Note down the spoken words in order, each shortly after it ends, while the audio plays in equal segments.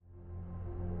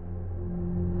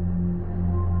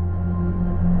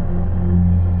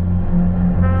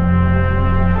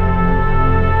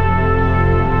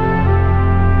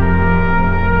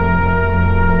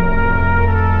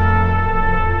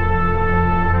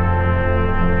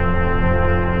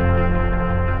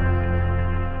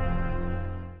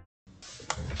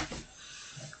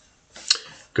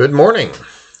Good morning,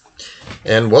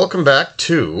 and welcome back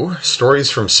to Stories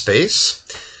from Space.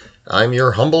 I'm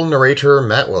your humble narrator,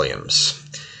 Matt Williams,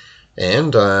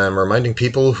 and I'm reminding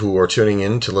people who are tuning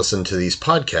in to listen to these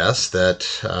podcasts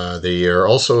that they are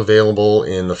also available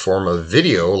in the form of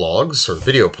video logs or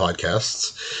video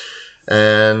podcasts,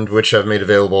 and which I've made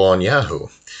available on Yahoo.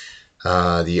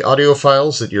 The audio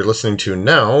files that you're listening to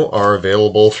now are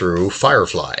available through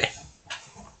Firefly.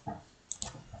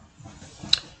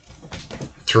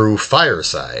 Through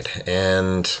Fireside,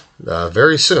 and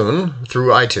very soon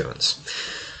through iTunes.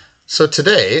 So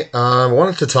today, I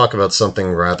wanted to talk about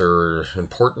something rather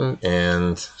important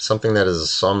and something that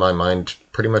is on my mind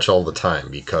pretty much all the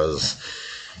time because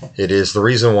it is the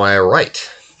reason why I write.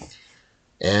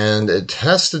 And it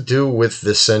has to do with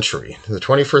this century. The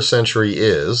 21st century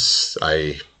is,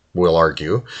 I will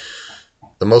argue,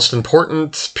 the most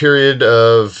important period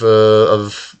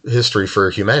of history for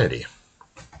humanity.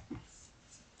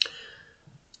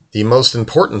 The most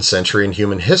important century in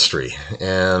human history.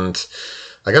 And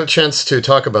I got a chance to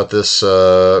talk about this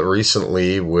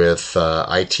recently with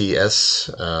ITS,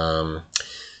 the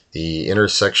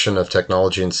Intersection of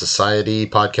Technology and Society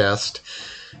podcast.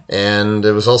 And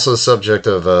it was also the subject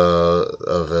of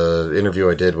an interview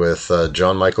I did with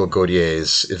John Michael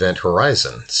Gaudier's Event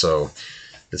Horizon. So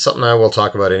it's something I will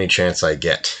talk about any chance I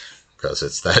get, because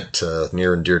it's that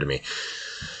near and dear to me.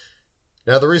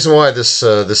 Now, the reason why this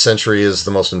century is the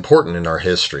most important in our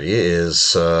history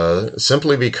is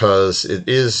simply because it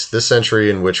is this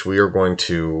century in which we are going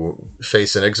to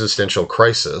face an existential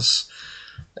crisis,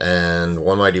 and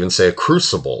one might even say a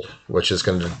crucible, which is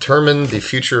going to determine the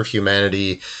future of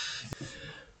humanity,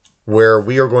 where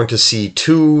we are going to see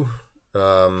two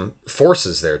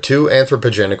forces there, two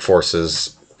anthropogenic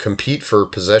forces compete for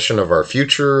possession of our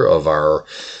future, of our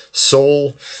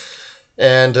soul.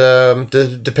 And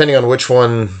depending on which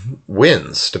one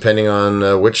wins, depending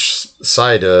on which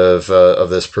side of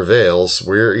this prevails,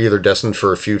 we're either destined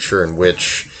for a future in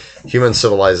which human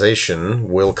civilization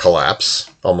will collapse,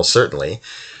 almost certainly,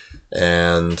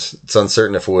 and it's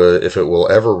uncertain if it will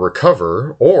ever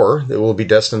recover, or it will be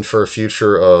destined for a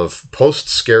future of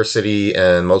post-scarcity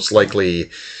and most likely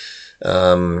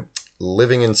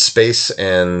living in space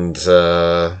and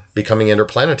becoming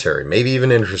interplanetary, maybe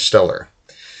even interstellar.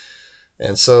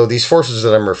 And so these forces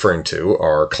that I'm referring to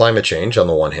are climate change on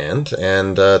the one hand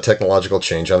and technological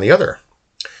change on the other.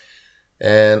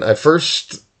 And I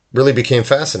first really became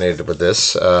fascinated with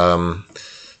this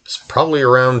probably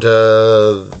around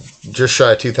just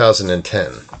shy of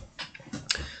 2010.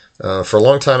 For a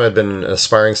long time I'd been an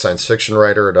aspiring science fiction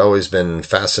writer. I'd always been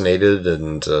fascinated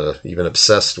and even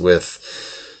obsessed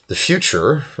with the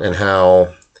future and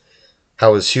how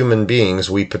as human beings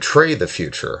we portray the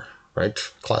future. Right?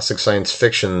 Classic science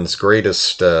fiction's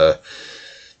greatest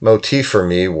motif for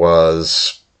me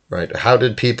was, right, how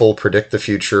did people predict the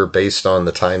future based on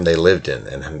the time they lived in,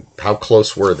 and how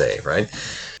close were they, right?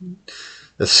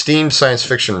 Esteemed science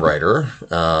fiction writer,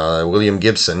 William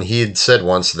Gibson, he had said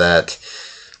once that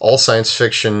all science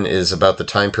fiction is about the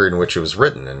time period in which it was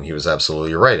written, and he was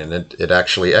absolutely right, and it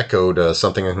actually echoed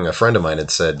something a friend of mine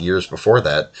had said years before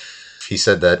that. He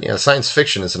said that, science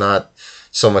fiction is not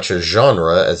so much a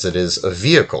genre as it is a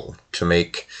vehicle to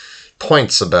make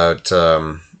points about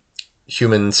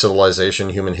human civilization,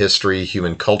 human history,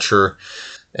 human culture.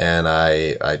 And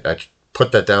I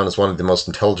put that down as one of the most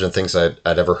intelligent things I'd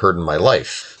ever heard in my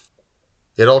life.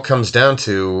 It all comes down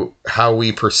to how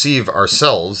we perceive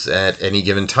ourselves at any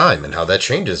given time and how that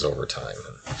changes over time.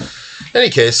 In any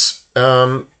case,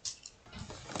 I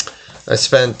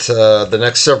spent the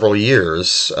next several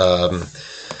years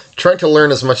trying to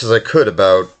learn as much as I could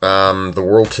about the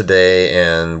world today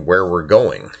and where we're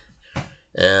going.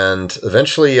 And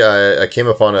eventually I came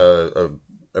upon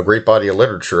a great body of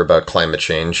literature about climate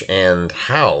change and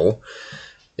how,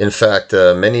 in fact,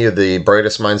 many of the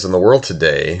brightest minds in the world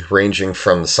today, ranging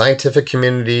from the scientific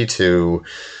community to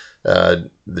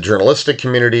the journalistic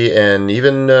community and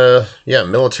even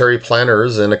military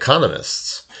planners and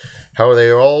economists, how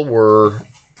they all were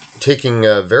taking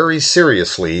very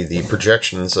seriously the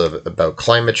projections about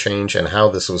climate change and how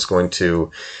this was going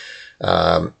to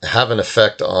have an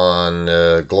effect on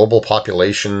global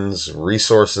populations,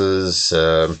 resources,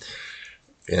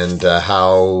 and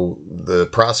how the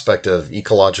prospect of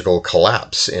ecological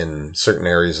collapse in certain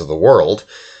areas of the world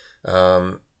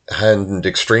and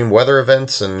extreme weather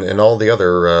events and all the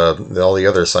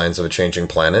other signs of a changing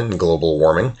planet and global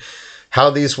warming, how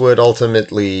these would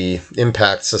ultimately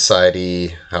impact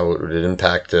society, how it would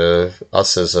impact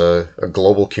us as a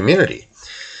global community.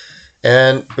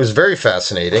 And it was very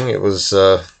fascinating. It was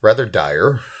rather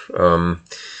dire.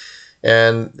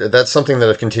 And that's something that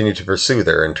I've continued to pursue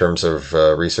there in terms of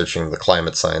researching the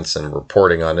climate science and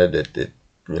reporting on it. It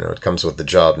comes with the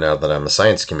job now that I'm a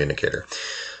science communicator.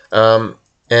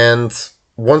 And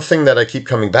one thing that I keep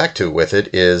coming back to with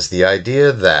it is the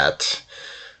idea that,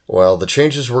 well, the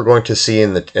changes we're going to see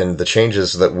and the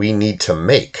changes that we need to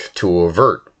make to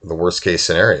avert the worst case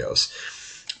scenarios,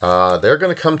 they're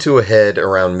going to come to a head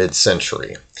around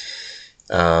mid-century.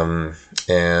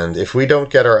 And if we don't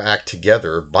get our act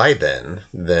together by then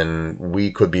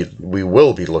we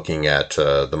will be looking at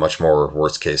the much more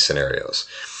worst case scenarios.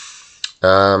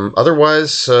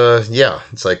 Otherwise,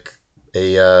 it's like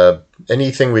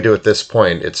anything we do at this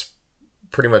point, it's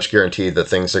pretty much guaranteed that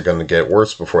things are going to get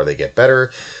worse before they get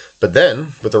better. But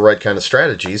then, with the right kind of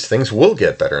strategies, things will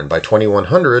get better. And by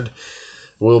 2100,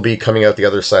 we'll be coming out the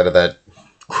other side of that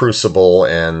crucible,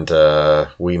 and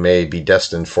we may be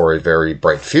destined for a very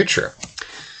bright future.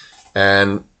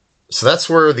 And so that's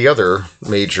where the other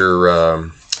major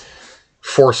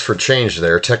force for change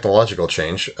there, technological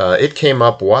change, it came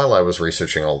up while I was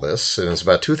researching all this. It was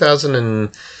about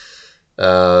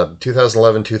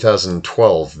 2011,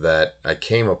 2012 that I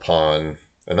came upon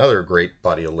another great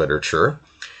body of literature.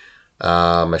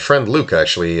 My friend Luke,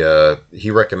 actually,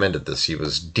 he recommended this. He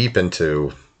was deep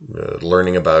into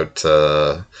learning about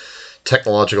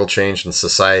technological change in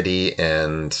society,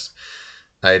 and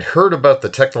I'd heard about the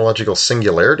technological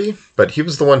singularity, but he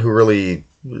was the one who really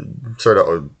sort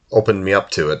of opened me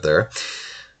up to it there.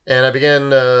 And I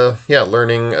began,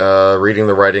 learning, reading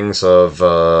the writings of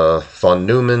von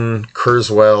Neumann,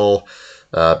 Kurzweil,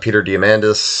 Peter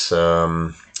Diamandis,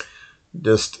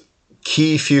 just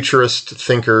key futurist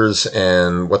thinkers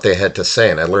and what they had to say.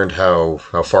 And I learned how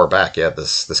far back,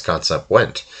 this concept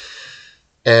went.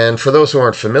 And for those who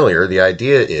aren't familiar, the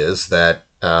idea is that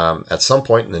at some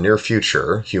point in the near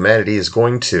future, humanity is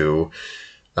going to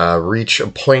reach a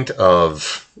point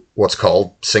of what's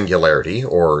called singularity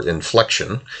or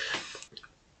inflection,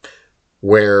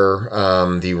 where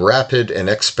the rapid and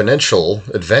exponential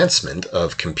advancement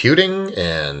of computing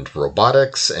and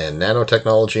robotics and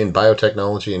nanotechnology and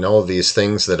biotechnology and all of these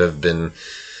things that have been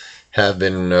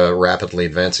rapidly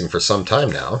advancing for some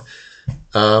time now,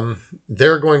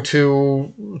 they're going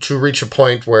to reach a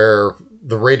point where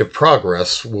the rate of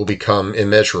progress will become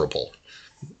immeasurable.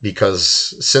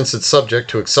 Because since it's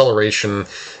subject to acceleration,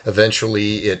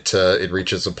 eventually it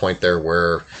reaches a point there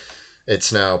where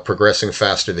it's now progressing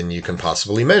faster than you can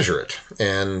possibly measure it.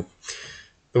 And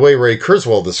the way Ray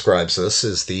Kurzweil describes this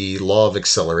is the law of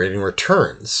accelerating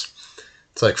returns.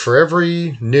 It's like for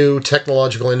every new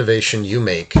technological innovation you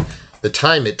make, the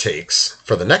time it takes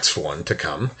for the next one to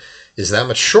come is that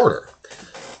much shorter.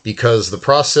 Because the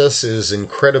process is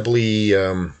incredibly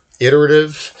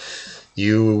iterative.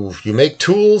 You make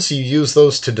tools, you use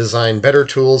those to design better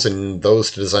tools, and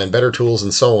those to design better tools,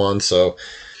 and so on. So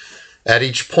at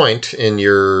each point in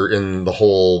the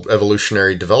whole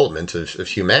evolutionary development of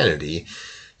humanity,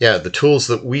 the tools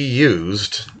that we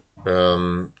used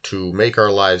to make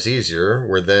our lives easier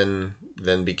were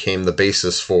then became the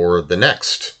basis for the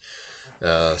next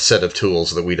set of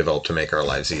tools that we developed to make our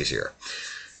lives easier.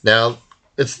 Now,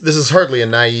 this is hardly a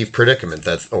naive predicament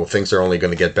that, things are only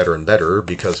going to get better and better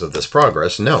because of this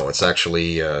progress. No, it's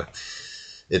actually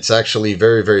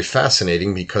very, very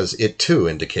fascinating because it too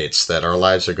indicates that our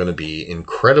lives are going to be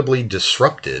incredibly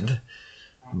disrupted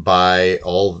by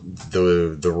all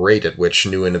the rate at which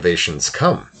new innovations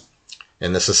come.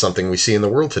 And this is something we see in the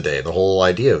world today, the whole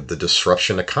idea of the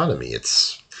disruption economy.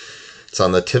 It's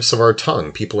on the tips of our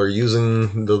tongue. People are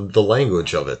using the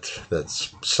language of it.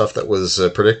 That's stuff that was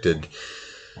predicted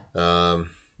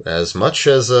as much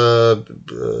as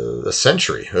a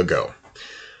century ago.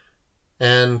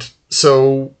 And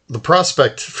so the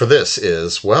prospect for this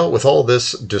is, well, with all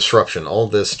this disruption, all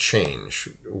this change,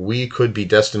 we could be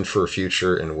destined for a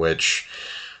future in which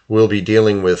we'll be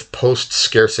dealing with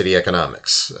post-scarcity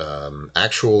economics.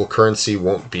 Actual currency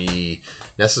won't be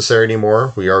necessary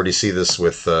anymore. We already see this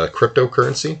with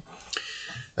cryptocurrency.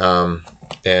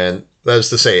 And that is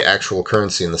to say, actual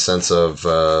currency in the sense of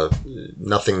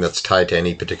nothing that's tied to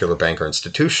any particular bank or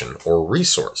institution or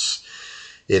resource.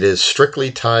 It is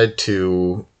strictly tied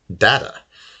to data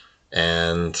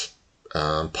and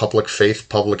public faith,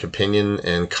 public opinion,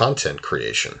 and content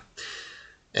creation.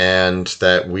 And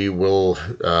that we will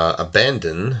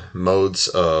abandon modes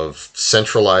of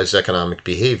centralized economic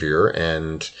behavior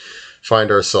and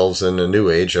find ourselves in a new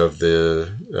age of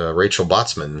the Rachel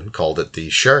Botsman called it the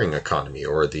sharing economy,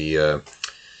 or the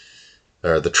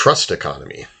trust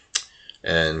economy.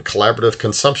 And collaborative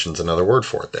consumption is another word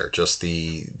for it there. Just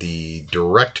the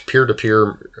direct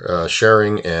peer-to-peer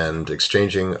sharing and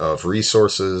exchanging of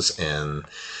resources and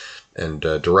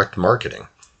direct marketing.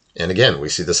 And again, we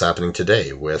see this happening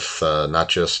today with not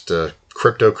just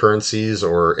cryptocurrencies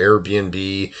or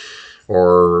Airbnb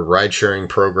or ride-sharing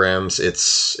programs.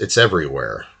 It's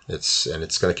everywhere. It's going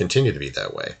to continue to be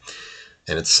that way.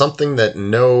 And it's something that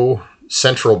no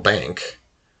central bank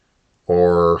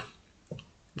or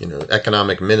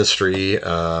economic ministry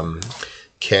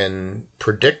can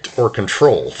predict or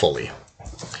control fully.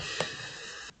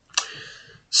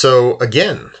 So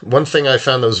again, one thing I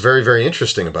found that was very, very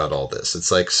interesting about all this,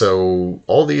 it's like, so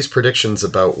all these predictions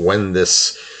about when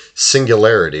this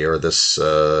singularity or this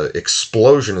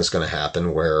explosion is going to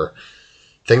happen, where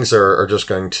things are just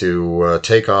going to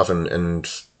take off and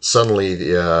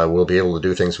suddenly we'll be able to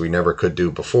do things we never could do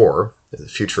before. The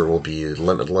future will be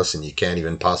limitless and you can't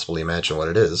even possibly imagine what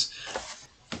it is.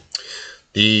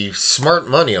 The smart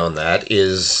money on that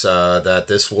is that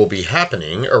this will be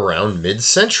happening around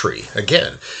mid-century.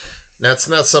 Again, that's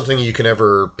not something you can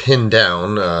ever pin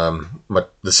down,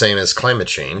 the same as climate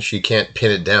change. You can't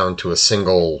pin it down to a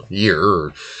single year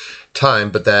or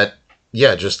time, but that,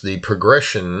 yeah, just the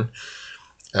progression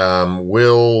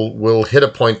will hit a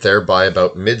point there by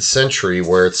about mid-century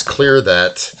where it's clear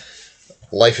that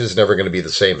life is never going to be the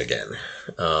same again.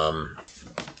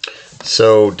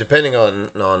 So depending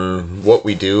on what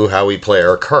we do, how we play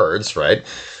our cards, right?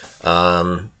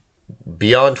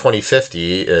 Beyond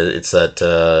 2050, it's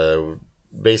that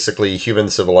basically human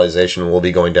civilization will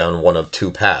be going down one of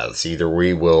two paths. Either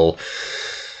we will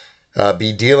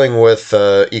be dealing with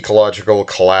ecological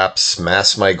collapse,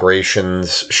 mass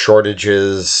migrations,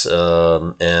 shortages,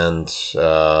 and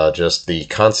just the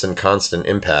constant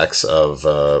impacts of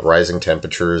rising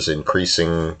temperatures,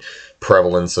 increasing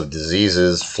prevalence of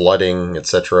diseases, flooding,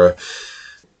 etc.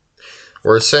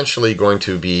 We're essentially going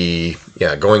to be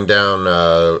going down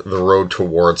the road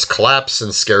towards collapse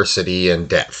and scarcity and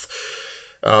death.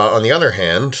 On the other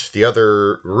hand, the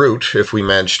other route, if we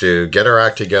manage to get our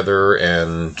act together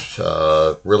and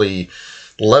really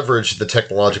leverage the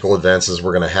technological advances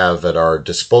we're going to have at our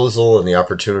disposal and the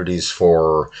opportunities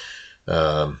for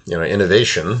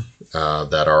innovation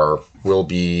that will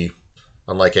be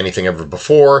unlike anything ever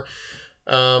before,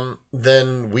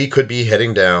 then we could be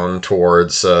heading off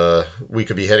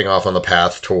on the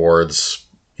path towards,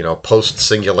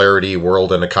 post-singularity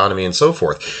world and economy and so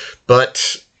forth.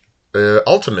 But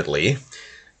ultimately,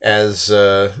 as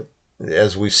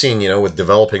we've seen, with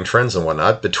developing trends and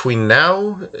whatnot, between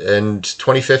now and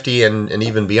 2050 and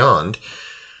even beyond,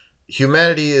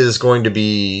 humanity is going to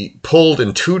be pulled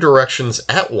in two directions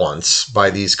at once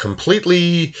by these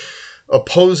completely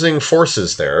opposing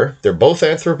forces there. They're both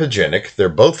anthropogenic. They're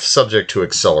both subject to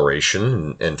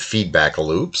acceleration and feedback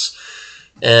loops.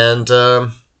 And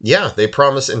they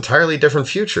promise entirely different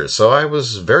futures. So I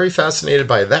was very fascinated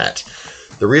by that.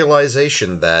 The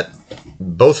realization that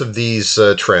both of these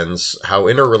trends, how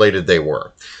interrelated they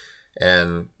were.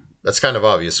 And that's kind of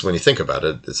obvious when you think about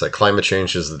it. It's like climate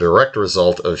change is the direct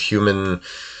result of human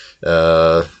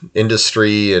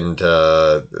industry and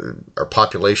our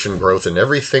population growth, and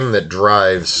everything that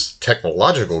drives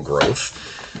technological growth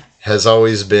has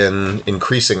always been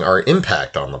increasing our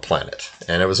impact on the planet.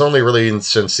 And it was only really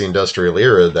since the industrial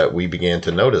era that we began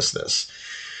to notice this.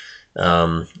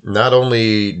 Not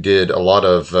only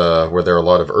were there a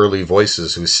lot of early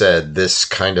voices who said this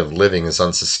kind of living is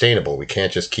unsustainable. We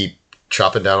can't just keep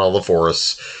chopping down all the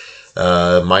forests,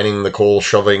 mining the coal,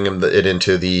 shoving it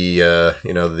into the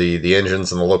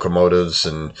engines and the locomotives,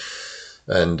 and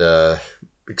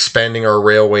expanding our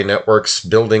railway networks,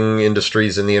 building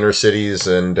industries in the inner cities,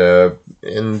 and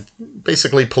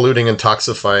basically polluting and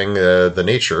toxifying the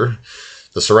nature,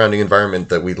 the surrounding environment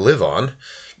that we live on.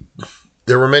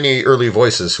 There were many early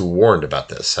voices who warned about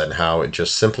this and how it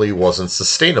just simply wasn't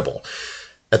sustainable.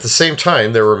 At the same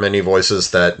time, there were many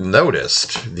voices that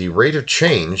noticed the rate of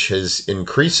change is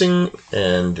increasing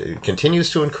and it continues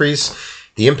to increase.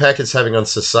 The impact it's having on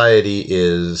society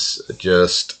is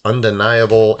just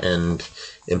undeniable and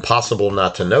impossible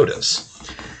not to notice.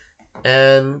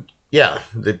 And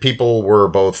the people were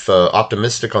both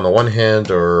optimistic on the one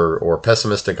hand or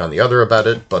pessimistic on the other about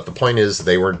it, but the point is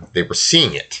they were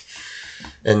seeing it.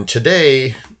 And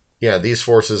today, these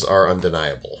forces are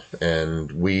undeniable,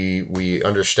 and we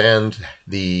understand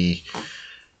the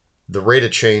rate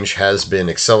of change has been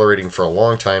accelerating for a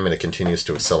long time, and it continues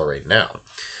to accelerate now.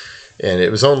 And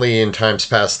it was only in times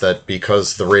past that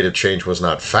because the rate of change was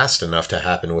not fast enough to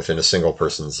happen within a single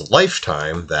person's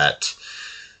lifetime that,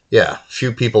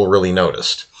 few people really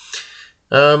noticed.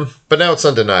 But now it's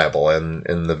undeniable,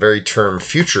 and the very term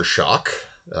future shock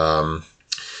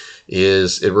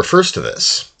it refers to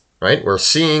this. Right, we're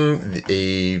seeing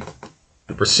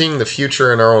we're seeing the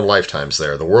future in our own lifetimes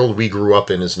there. The world we grew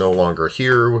up in is no longer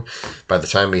here. By the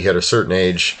time we hit a certain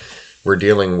age, we're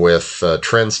dealing with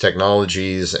trends,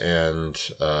 technologies, and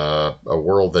a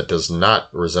world that does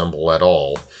not resemble at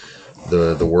all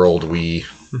the world we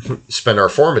spend our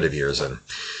formative years in.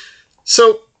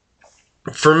 So,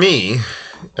 for me,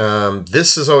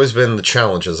 this has always been the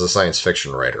challenge as a science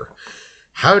fiction writer.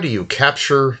 How do you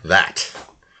capture that?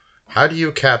 How do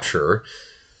you capture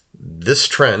this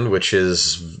trend, which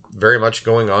is very much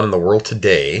going on in the world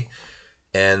today,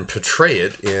 and portray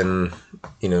it in,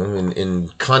 in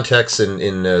contexts,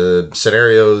 in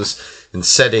scenarios, in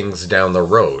settings down the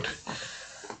road?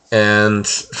 And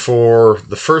for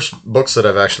the first books that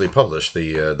I've actually published,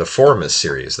 the Formus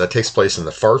series, that takes place in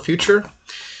the far future.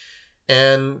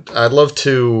 And I'd love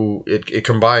to, it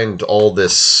combined all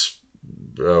this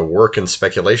work and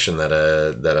speculation that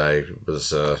I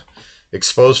was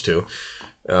exposed to,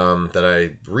 that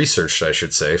I researched, I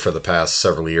should say, for the past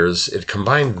several years. It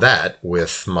combined that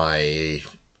with my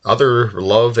other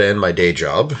love and my day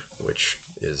job, which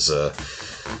is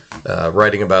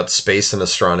writing about space and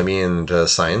astronomy and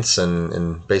science,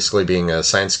 and basically being a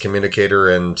science communicator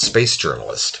and space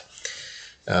journalist.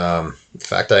 In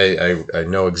fact, I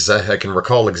know I can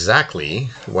recall exactly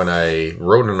when I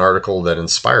wrote an article that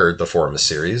inspired the Formus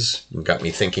series and got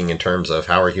me thinking in terms of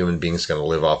how are human beings going to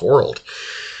live off-world.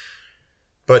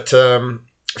 But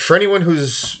for anyone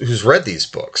who's read these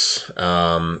books,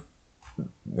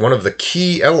 one of the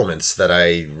key elements that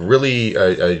I really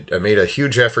I made a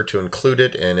huge effort to include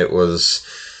it, and it was,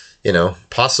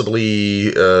 possibly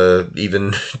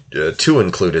even too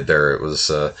included there. It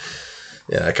was.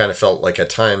 I kind of felt like at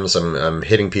times I'm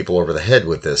hitting people over the head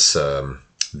with this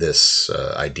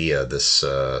idea,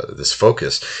 this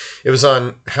focus. It was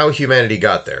on how humanity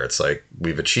got there. It's like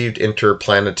we've achieved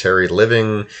interplanetary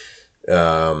living,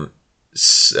 the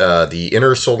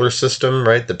inner solar system,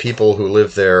 right? The people who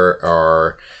live there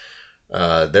are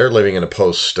they're living in a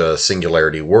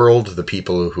post-singularity world. The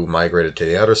people who migrated to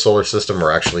the outer solar system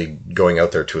are actually going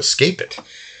out there to escape it.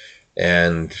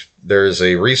 And there's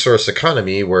a resource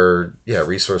economy where,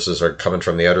 resources are coming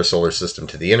from the outer solar system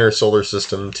to the inner solar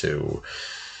system to,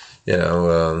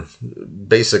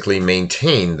 basically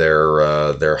maintain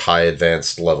their high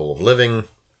advanced level of living.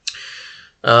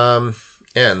 And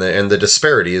the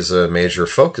disparity is a major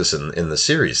focus in the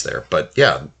series there. But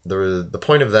yeah, the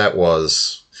point of that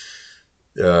was,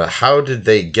 how did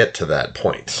they get to that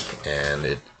point? And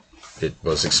it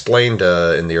was explained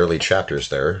in the early chapters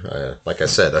there. Like I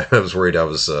said, I was worried I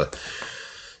was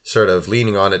sort of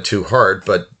leaning on it too hard,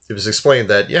 but it was explained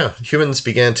that, humans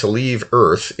began to leave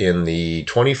Earth in the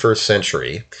 21st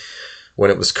century when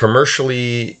it was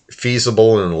commercially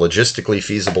feasible and logistically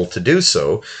feasible to do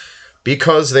so,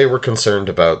 because they were concerned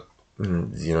about,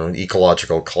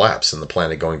 ecological collapse and the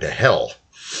planet going to hell.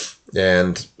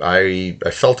 And I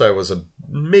felt I was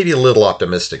maybe a little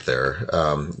optimistic there,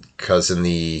 because in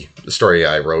the story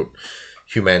I wrote,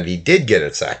 humanity did get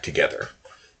its act together.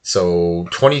 So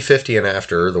 2050 and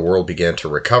after, the world began to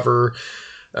recover.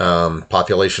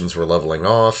 Populations were leveling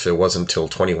off. It wasn't until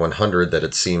 2100 that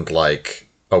it seemed like,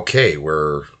 okay,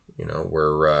 we're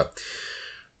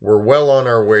well on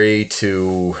our way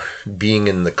to being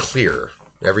in the clear.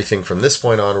 Everything from this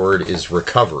point onward is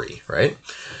recovery, right?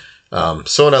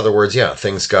 So in other words,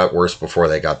 things got worse before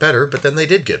they got better, but then they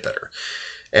did get better.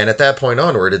 And at that point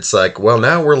onward, it's like, well,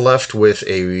 now we're left with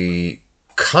a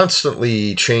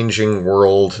constantly changing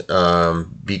world,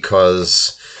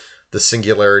 because the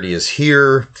singularity is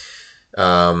here.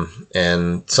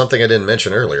 And something I didn't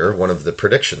mention earlier, one of the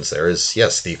predictions there is,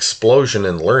 yes, the explosion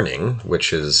in learning,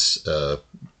 which is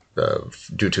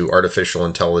due to artificial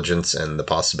intelligence and the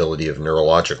possibility of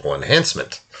neurological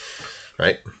enhancement.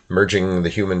 Right? Merging the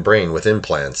human brain with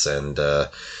implants and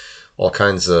all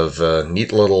kinds of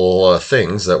neat little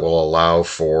things that will allow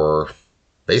for,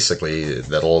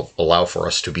 that'll allow for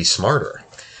us to be smarter,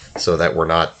 so that we're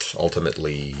not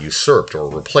ultimately usurped or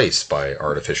replaced by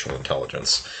artificial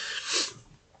intelligence.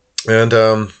 And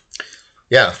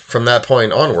from that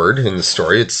point onward in the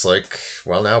story, it's like,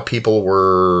 well, now people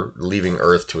were leaving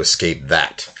Earth to escape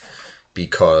that,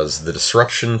 because the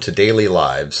disruption to daily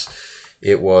lives,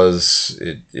 it was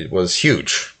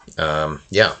huge.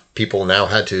 People now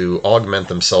had to augment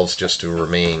themselves just to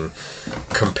remain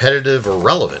competitive or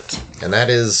relevant, and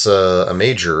that is a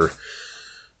major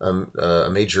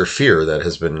fear that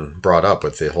has been brought up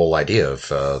with the whole idea of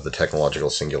the technological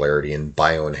singularity and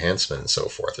bioenhancement and so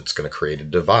forth. It's going to create a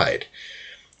divide,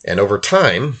 and over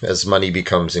time, as money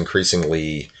becomes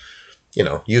increasingly,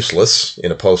 useless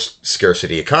in a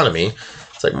post-scarcity economy,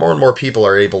 it's like more and more people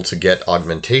are able to get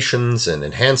augmentations and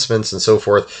enhancements and so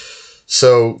forth.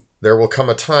 So there will come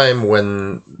a time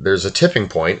when there's a tipping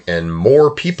point and more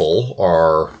people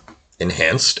are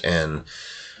enhanced and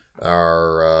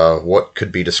are what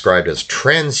could be described as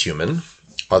transhuman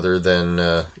other than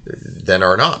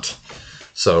are not.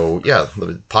 So yeah,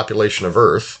 the population of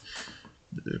Earth,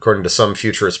 according to some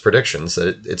futurist predictions,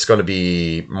 that it's going to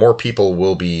be more people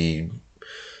will be,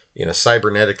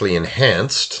 cybernetically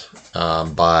enhanced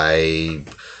by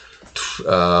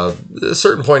a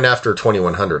certain point after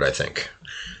 2100, I think.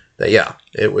 Yeah,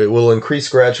 it will increase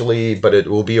gradually, but it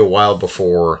will be a while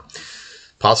before,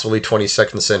 possibly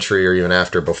 22nd century or even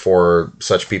after, before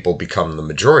such people become the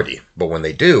majority. But when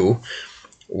they do,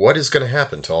 what is going to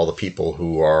happen to all the people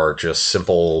who are just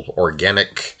simple,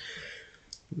 organic,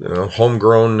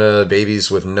 homegrown babies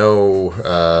with no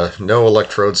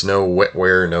electrodes, no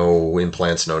wetware, no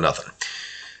implants, no nothing?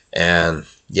 And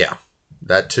yeah,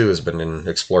 that too has been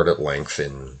explored at length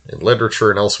in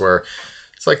literature and elsewhere.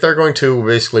 It's like they're going to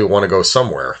basically want to go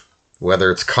somewhere, whether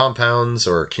it's compounds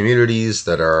or communities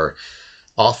that are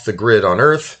off the grid on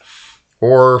Earth,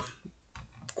 or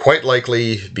quite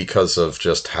likely, because of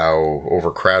just how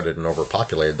overcrowded and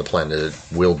overpopulated the planet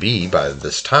will be by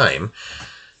this time,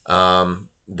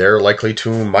 they're likely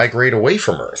to migrate away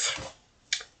from Earth.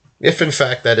 If in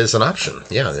fact that is an option,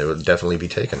 yeah, it would definitely be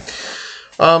taken.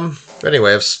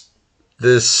 Anyway,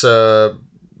 this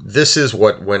is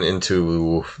what went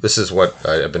into, this is what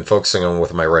I've been focusing on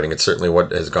with my writing. It's certainly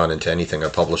what has gone into anything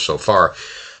I've published so far.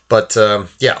 But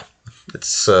yeah,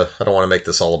 it's I don't want to make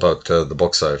this all about the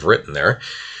books I've written there.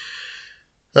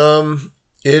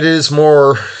 It is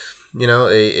more,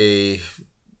 a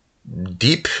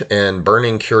deep and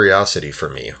burning curiosity for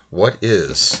me. What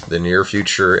is the near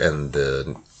future and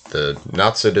the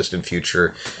not so distant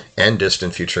future and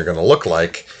distant future going to look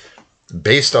like,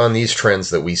 based on these trends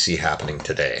that we see happening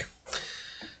today?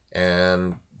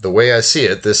 And the way I see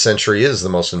it, this century is the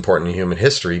most important in human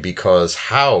history, because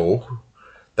how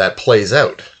that plays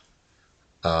out,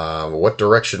 what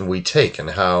direction we take, and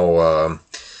how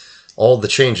all the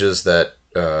changes that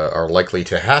are likely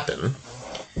to happen,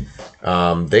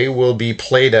 they will be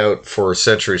played out for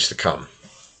centuries to come.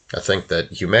 I think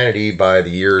that humanity, by the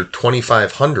year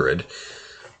 2500,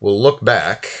 will look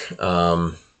back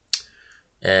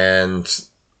and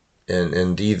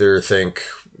either think,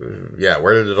 yeah,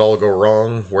 where did it all go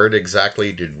wrong? Where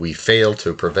exactly did we fail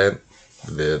to prevent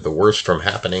the worst from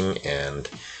happening and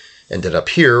ended up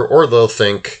here? Or they'll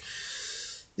think,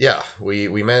 yeah,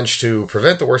 we managed to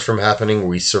prevent the worst from happening.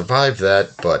 We survived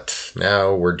that, but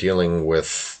now we're dealing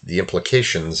with the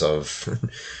implications of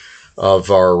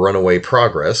our runaway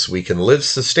progress. We can live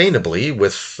sustainably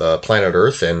with planet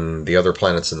Earth and the other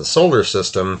planets in the solar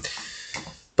system,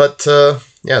 but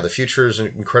yeah, the future is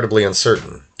incredibly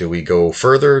uncertain. Do we go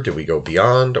further? Do we go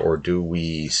beyond? Or do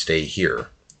we stay here?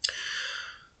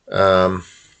 And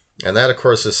that, of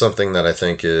course, is something that I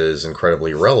think is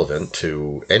incredibly relevant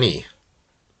to any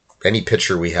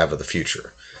picture we have of the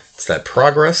future. It's that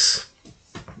progress,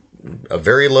 a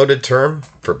very loaded term,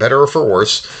 for better or for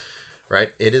worse,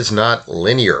 right? It is not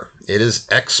linear. It is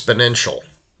exponential.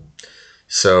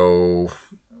 So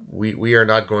we are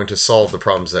not going to solve the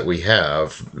problems that we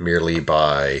have merely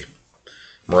by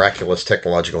miraculous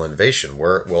technological innovation.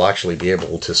 We'll actually be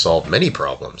able to solve many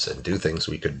problems and do things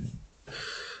we could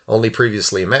only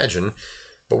previously imagine,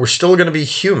 but we're still going to be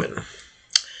human.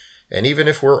 And even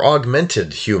if we're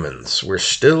augmented humans, we're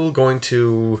still going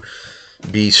to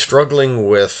be struggling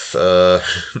with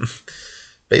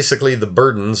basically the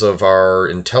burdens of our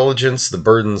intelligence, the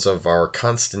burdens of our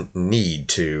constant need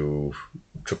to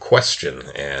question.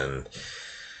 And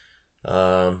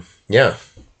yeah,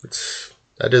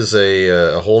 that is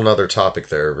a whole nother topic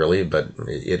there, really. But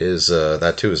it is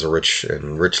that too is a rich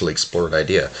and richly explored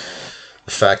idea.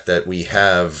 The fact that we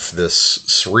have this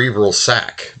cerebral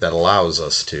sac that allows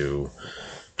us to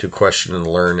question and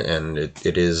learn, and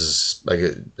it is like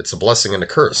it's a blessing and a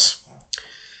curse,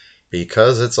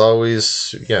 because it's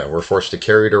always, yeah, we're forced to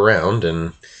carry it around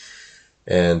and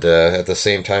at the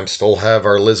same time still have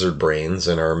our lizard brains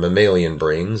and our mammalian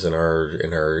brains and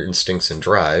our instincts and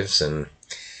drives. And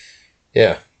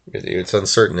yeah, it's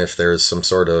uncertain if there's some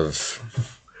sort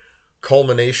of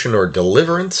culmination or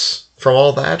deliverance from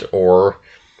all that, or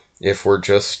if we're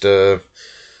just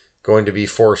going to be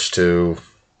forced to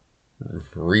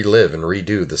relive and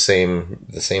redo the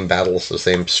same battles, the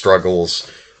same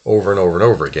struggles over and over and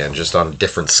over again, just on a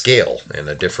different scale in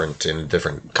a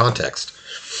different context.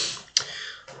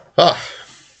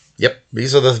 Yep,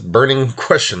 these are the burning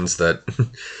questions that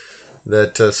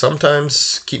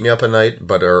sometimes keep me up at night,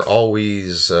 but are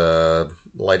always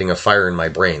lighting a fire in my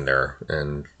brain there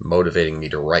and motivating me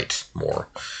to write more.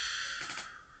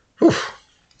 Whew.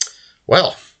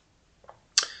 Well,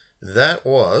 that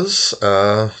was,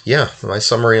 my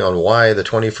summary on why the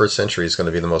 21st century is going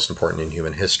to be the most important in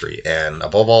human history. And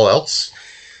above all else,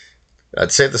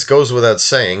 I'd say this goes without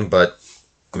saying, but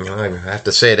I have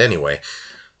to say it anyway.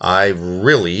 I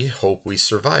really hope we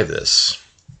survive this.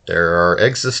 There are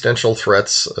existential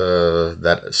threats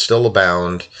that still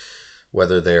abound,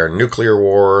 whether they are nuclear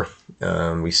war.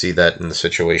 We see that in the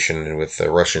situation with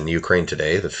Russia and Ukraine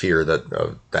today, the fear that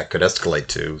that could escalate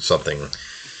to something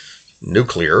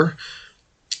nuclear.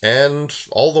 And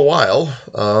all the while,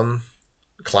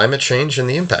 climate change and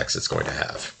the impacts it's going to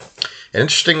have. And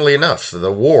interestingly enough,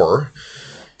 the war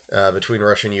between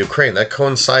Russia and Ukraine, that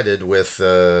coincided with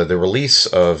the release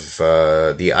of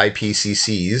the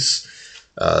IPCC's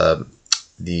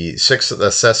the Sixth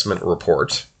Assessment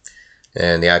Report,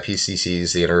 and the IPCC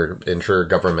is the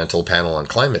Intergovernmental Panel on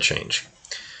Climate Change.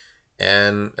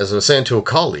 And as I was saying to a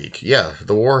colleague,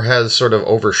 the war has sort of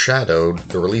overshadowed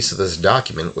the release of this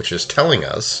document, which is telling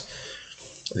us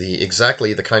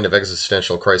exactly the kind of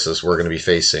existential crisis we're going to be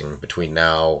facing between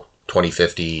now,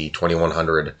 2050,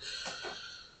 2100.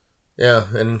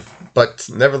 But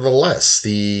nevertheless,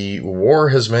 the war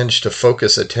has managed to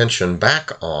focus attention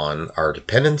back on our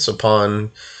dependence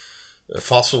upon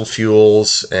fossil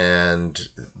fuels and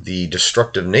the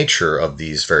destructive nature of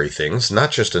these very things,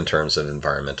 not just in terms of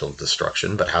environmental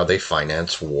destruction, but how they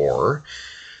finance war,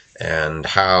 and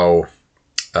how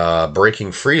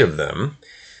breaking free of them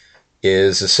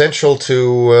is essential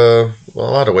to, a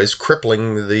lot of ways,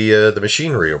 crippling the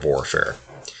machinery of warfare,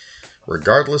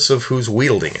 regardless of who's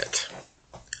wielding it.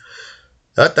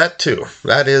 That too.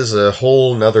 That is a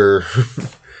whole nother...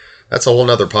 That's a whole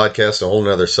nother podcast, a whole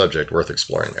nother subject worth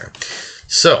exploring there.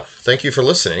 So, thank you for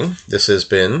listening. This has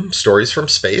been Stories from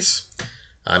Space.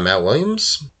 I'm Matt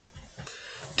Williams.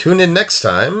 Tune in next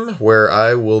time, where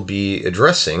I will be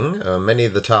addressing many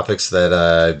of the topics that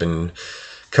I've been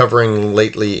covering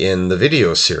lately in the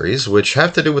video series, which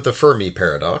have to do with the Fermi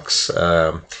paradox,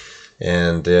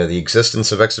 and the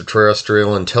existence of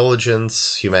extraterrestrial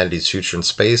intelligence, humanity's future in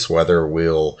space, whether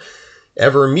we'll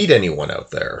ever meet anyone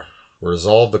out there,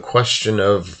 resolve the question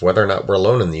of whether or not we're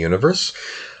alone in the universe,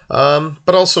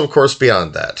 but also, of course,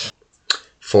 beyond that.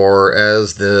 For,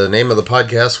 as the name of the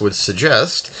podcast would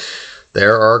suggest,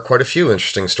 there are quite a few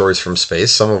interesting stories from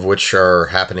space, some of which are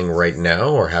happening right now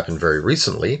or happened very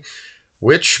recently,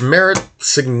 which merit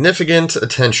significant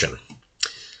attention.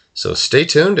 So stay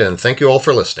tuned, and thank you all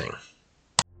for listening.